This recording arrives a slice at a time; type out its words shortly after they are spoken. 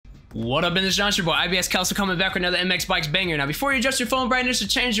What up, in this John, your boy IBSKELSO, coming back with another MX Bikes banger. Now, before you adjust your phone brightness or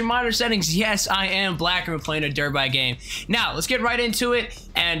change your monitor settings, yes, I am black and we're playing a dirt bike game. Now, let's get right into it.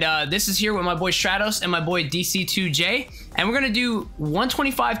 And this is here with my boy STRATOS and my boy DC2J. And we're gonna do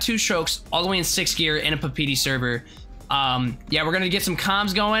 125 two-strokes all the way in 6th gear in a Pepiti server. Yeah, we're gonna get some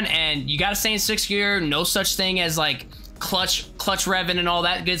comms going, and you gotta stay in 6th gear. No such thing as like clutch revving and all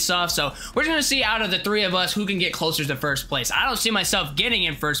that good stuff. So we're gonna see out of the three of us who can get closer to first place. I don't see myself getting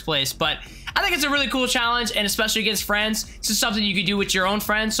in first place, but I think it's a really cool challenge, and especially against friends. This is something you could do with your own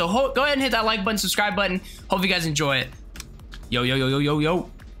friends. So go ahead and hit that like button, subscribe button. Hope you guys enjoy it. Yo,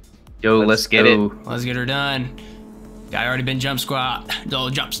 let's get it. Let's get her done. Guy already been jump squat.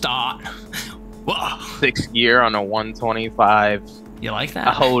 Little jump start. Whoa. 6th gear on a 125. You like that?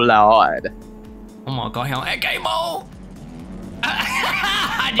 A whole lot. Oh my god, hell, game mode.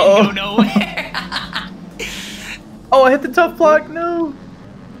 I didn't go nowhere. Oh, I hit the tough block. No.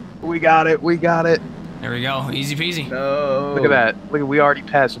 We got it. We got it. There we go. Easy peasy. No. Look at that. Look at, we already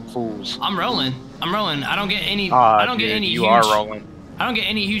passed some fools. I'm rolling. I don't get any. You are rolling. I don't get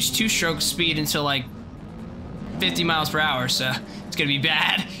any huge two-stroke speed until like 50 miles per hour. So it's gonna be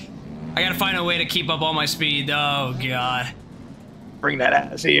bad. I gotta find a way to keep up all my speed. Oh god. Bring that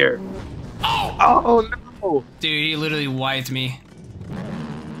ass here. Oh no. Dude, he literally wiped me.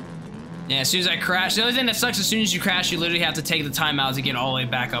 Yeah, as soon as I crash, the only thing that sucks, as soon as you crash, you literally have to take the time out to get all the way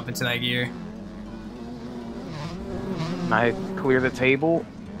back up into that gear. Can I clear the table?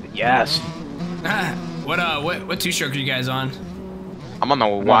 Yes. What two-stroke are you guys on? I'm on the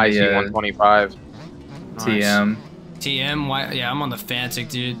YZ 125. TM. TM? Yeah, I'm on the Fantic,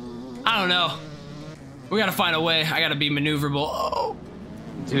 dude. I don't know. We gotta find a way. I gotta be maneuverable. Oh.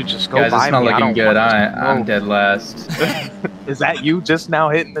 Dude, just go Guys, by it's not me. looking good. I'm dead last. Is that you just now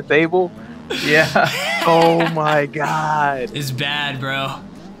hitting the table? Yeah. Oh my god. It's bad, bro.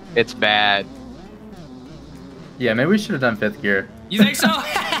 It's bad. Yeah, maybe we should have done 5th gear. You think so?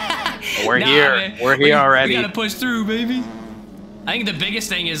 We're here. Man. We're here already. We gotta push through, baby. I think the biggest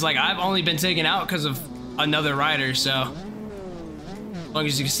thing is like I've only been taken out because of another rider, so as long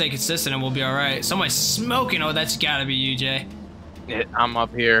as you can stay consistent, and we'll be all right. Somebody's smoking. Oh, that's gotta be you, Jay. I'm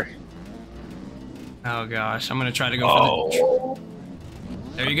up here. Oh gosh, I'm gonna try to go for the.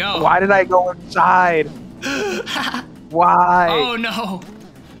 There you go. Why did I go inside? Why? Oh no.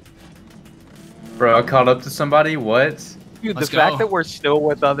 Bro, I caught up to somebody. What? Dude, Let's the fact go. that we're still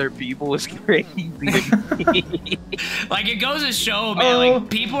with other people is crazy. Like, it goes to show, man, like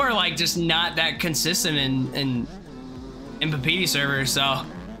people are like just not that consistent in Pepiti servers. So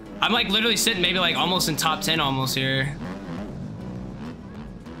I'm like literally sitting maybe like almost in top 10 almost here.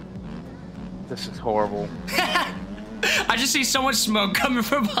 This is horrible. I just see so much smoke coming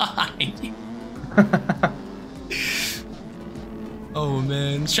from behind. Oh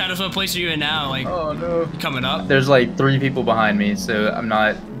man, Shadows, what place are you in now? Like, Oh no. you coming up? There's like 3 people behind me, so I'm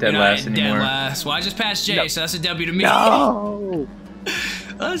not dead You're not last anymore. Dead last. Well, I just passed Jay, No. so that's a W to me. No!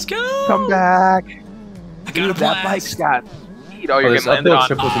 Let's go. Come back. I got Dude, a that blast. bike's got speed. Oh, Oh, you're this gonna land it uphill on.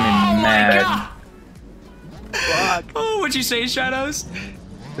 triple's gonna Oh be my mad. god. Fuck. Oh, what'd you say, Shadows?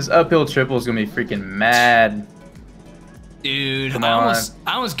 This uphill triple is gonna be freaking mad. Dude, Come I on.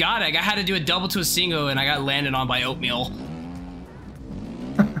 almost got it. I had to do a double to a single, and I got landed on by oatmeal.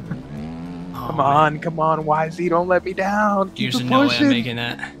 Come on, YZ, don't let me down. Keep There's it no way I'm pushing. making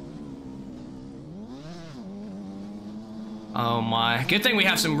that. Oh my. Good thing we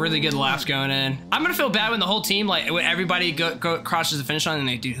have some really good laps going in. I'm gonna feel bad when the whole team, like, when everybody crosses the finish line and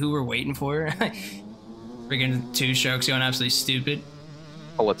they, dude, who we're waiting for? Freaking two-strokes going absolutely stupid.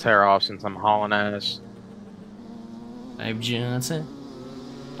 Pull a tear off since I'm hauling ass. Babe Johnson.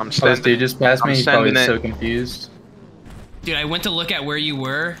 I'm Oh, this sending. dude just passed me. I'm He's probably sending so it. confused. Dude, I went to look at where you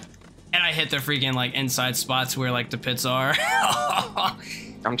were, and I hit the freaking, like, inside spots where, like, the pits are.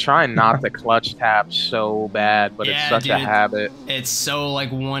 I'm trying not to clutch tap so bad, but Yeah, it's such dude. a habit. It's so,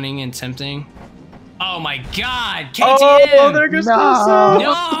 like, wanting and tempting. Oh my god, Oh, KTM! there goes No. Kelso.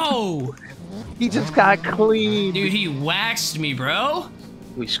 No! He just got clean. Dude, he waxed me, bro.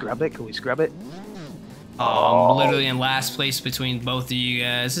 Can we scrub it? Can we scrub it? Oh, I'm literally in last place between both of you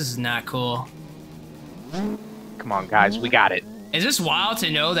guys. This is not cool. Come on, guys, we got it. Is this wild to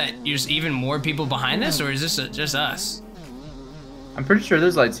know that there's even more people behind this, or is this just us? I'm pretty sure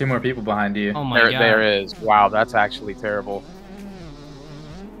there's like 2 more people behind you. Oh my god. There is. Wow, that's actually terrible.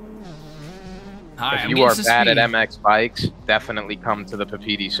 All right, If I'm you getting are some bad at speed. MX bikes, definitely come to the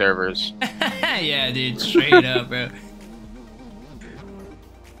Pepiti servers. Yeah, dude, straight up, bro.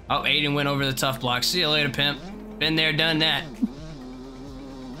 Oh, Aiden went over the tough block. See you later, pimp. Been there, done that.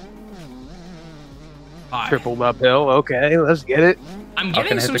 All right. Tripled uphill. Okay, let's get it. I'm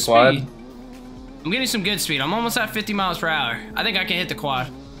getting some speed. I'm getting some good speed. I'm almost at 50 miles per hour. I think I can hit the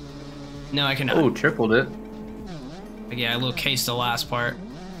quad. No, I cannot. Oh, tripled it. Yeah, a little case the last part.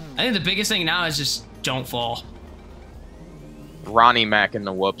 I think the biggest thing now is just don't fall. Ronnie Mac in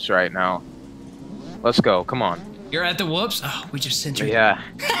the whoops right now. Let's go. Come on. You're at the whoops? Oh, we just centered. Yeah.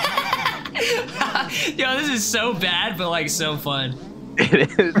 Yo, this is so bad, but like so fun.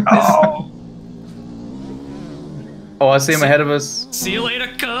 It is. Oh. Oh, I see him ahead of us. See you later,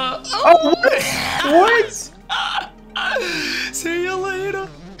 cuh. Oh, what? See you later.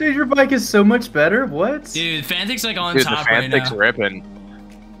 Dude, your bike is so much better. What? Dude, Fantic's like on Dude, top the right now. Fantic's ripping.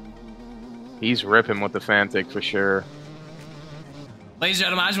 He's ripping with the Fantic for sure. Ladies and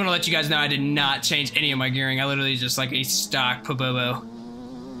gentlemen, I just want to let you guys know I did not change any of my gearing. I literally just like a stock Pabobo.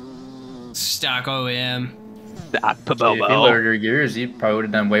 Stock OEM. Stock Dude, if you lowered your gears, you probably would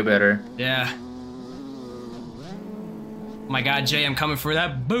have done way better. Yeah. Oh my God, Jay, I'm coming for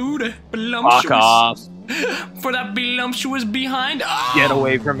that booty. Fuck off. For that voluptuous behind. Oh! Get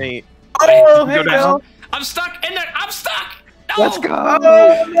away from me. Oh, hey, no. I'm stuck in there. I'm stuck. No. Let's go. Oh,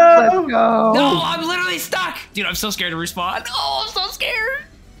 no. Let's go. No, I'm literally stuck. Dude, I'm so scared to respawn. Oh, I'm so scared.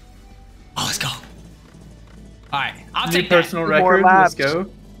 Oh, let's go. All right, I'll New take personal that. record. Let's go.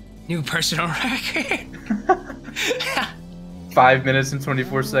 New personal record. 5 minutes and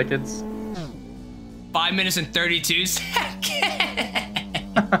 24 seconds. 5 minutes and 32 seconds.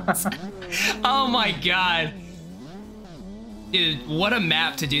 Oh my God. Dude, what a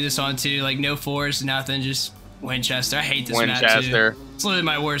map to do this on too. Like no force, nothing, just Winchester. I hate this map too. It's literally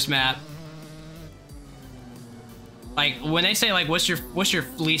my worst map. Like when they say like what's your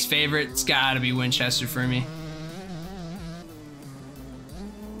least favorite, it's gotta be Winchester for me.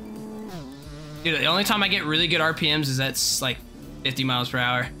 Dude, the only time I get really good RPMs is that's like 50 miles per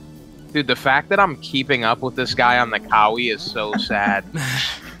hour. Dude, the fact that I'm keeping up with this guy on the Kawi is so sad.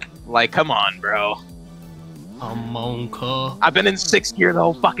 Like, come on, bro. Come on, cuz. I've been in 6th gear the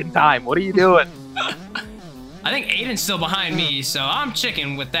whole fucking time. What are you doing? I think Aiden's still behind me, so I'm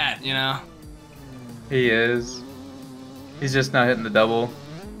chicken with that, you know? He is. He's just not hitting the double.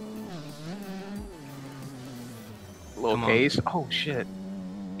 Little case. Oh, shit.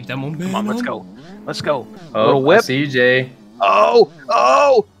 Keep that momentum. Come on, let's go. Let's go. Oh, little whip. I see you, Jay. Oh,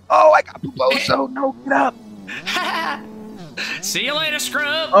 oh, oh, I got Puposo. No, get up. See you later,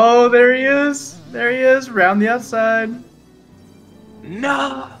 scrub. Oh, there he is. There he is, round the outside.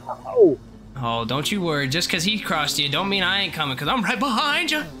 No. Oh, don't you worry. Just because he crossed you, don't mean I ain't coming, because I'm right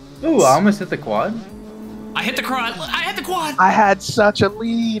behind you. Ooh, I almost hit the quad. I hit the quad. I hit the quad. I had such a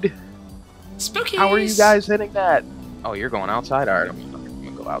lead. Spooky. How are you guys hitting that? Oh, you're going outside? All right, I'm going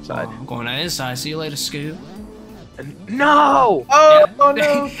to go outside. Oh, I'm going inside. See you later, Scoop. No. Oh, oh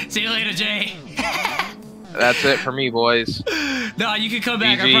no. See you later, Jay. That's it for me, boys. No, you can come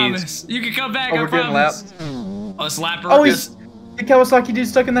back, GG's. I promise. You can come back, Oh, I we're getting promise. lapped. Oh, it's lap Oh, he's the Kawasaki dude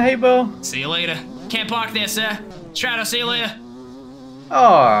stuck in the hay bale. See you later. Can't park there, sir. Strato, see you later.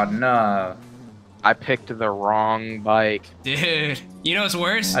 Oh, no. I picked the wrong bike. Dude, you know what's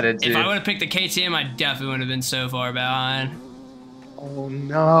worse? I did too. If I would have picked the KTM, I definitely would have been so far behind. Oh,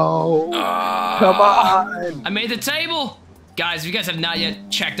 no. Come on. I made the table. Guys, if you guys have not yet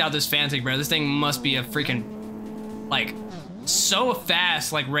checked out this Fantic, bro, this thing must be a freaking, like, so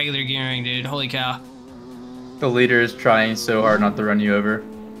fast, like regular gearing, dude. Holy cow. The leader is trying so hard not to run you over.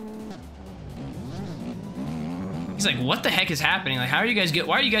 He's like, what the heck is happening? Like, how are you guys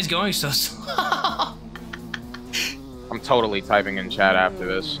why are you guys going so slow? I'm totally typing in chat after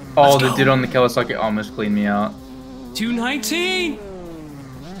this. Oh, the dude on the Kawasaki almost cleaned me out. 219.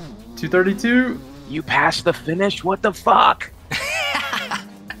 232. You passed the finish? What the fuck?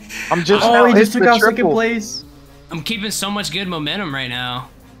 I'm just Oh, he just took out second place. I'm keeping so much good momentum right now.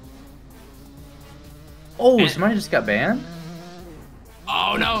 Oh, somebody just got banned?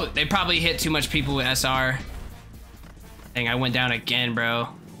 Oh no, they probably hit too much people with SR. Dang, I went down again, bro.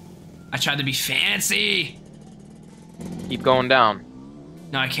 I tried to be fancy. Keep going down.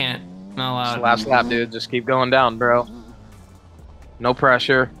 No, I can't. Not allowed. It's the last lap, dude. Just keep going down, bro. No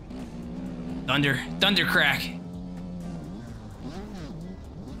pressure. Thunder crack.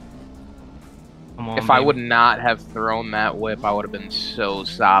 Come on, If I would not have thrown that whip, I would have been so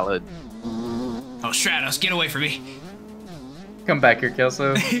solid. Oh, Stratos, get away from me. Come back here,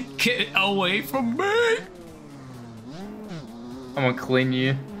 Kelso. Get away from me. I'm gonna clean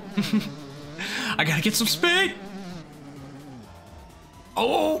you. I gotta get some speed.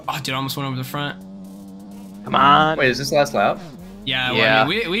 Oh, dude, I almost went over the front. Come on. Wait, is this last lap? Yeah, Yeah. well, I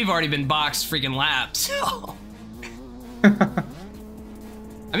mean, we've already been boxed freaking laps.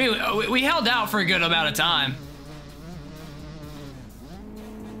 I mean, we held out for a good amount of time.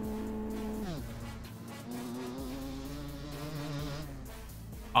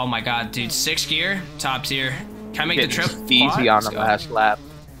 Oh my god, dude. 6th gear, top tier. Can I make the trip? Easy on the last lap.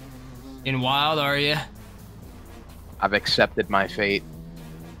 In wild, are you? I've accepted my fate.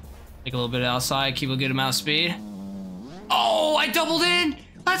 Take a little bit outside, keep a good amount of speed. Oh, I doubled in!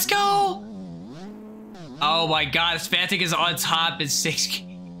 Let's go! Oh my god, Spantic is on top in 6th.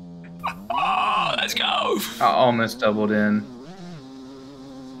 Oh, let's go! I almost doubled in.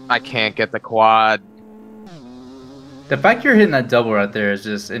 I can't get the quad. The fact you're hitting that double right there is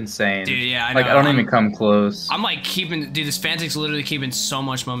just insane. Dude, yeah, I know. Like, I don't even come close. I'm like keeping, dude, this Fantic's literally keeping so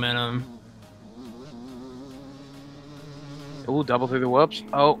much momentum. Ooh, double through the whoops.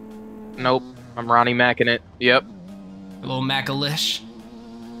 Oh, nope. I'm Ronnie Macking it. Yep. A little Macalish.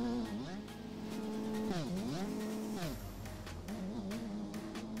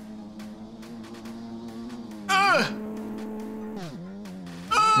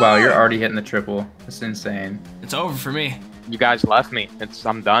 Wow, you're already hitting the triple. That's insane. It's over for me. You guys left me.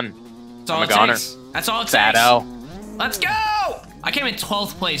 I'm done. That's all I'm it a goner. takes. That's all it Sad takes. L. Let's go! I came in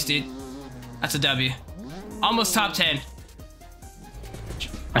 12th place, dude. That's a W. Almost top 10.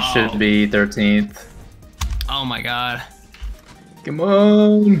 I should be 13th. Oh my god. Come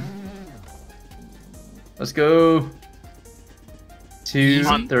on. Let's go.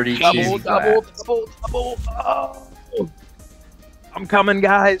 232 Double. flat. Oh. I'm coming,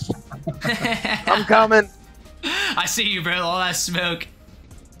 guys. I'm coming. I see you, bro. All that smoke.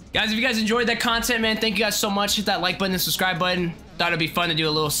 Guys, if you guys enjoyed that content, man, thank you guys so much. Hit that like button and subscribe button. Thought it'd be fun to do a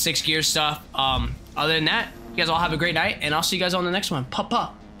little 6th gear stuff. Other than that, you guys all have a great night, and I'll see you guys on the next one.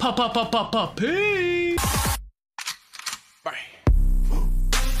 Peace.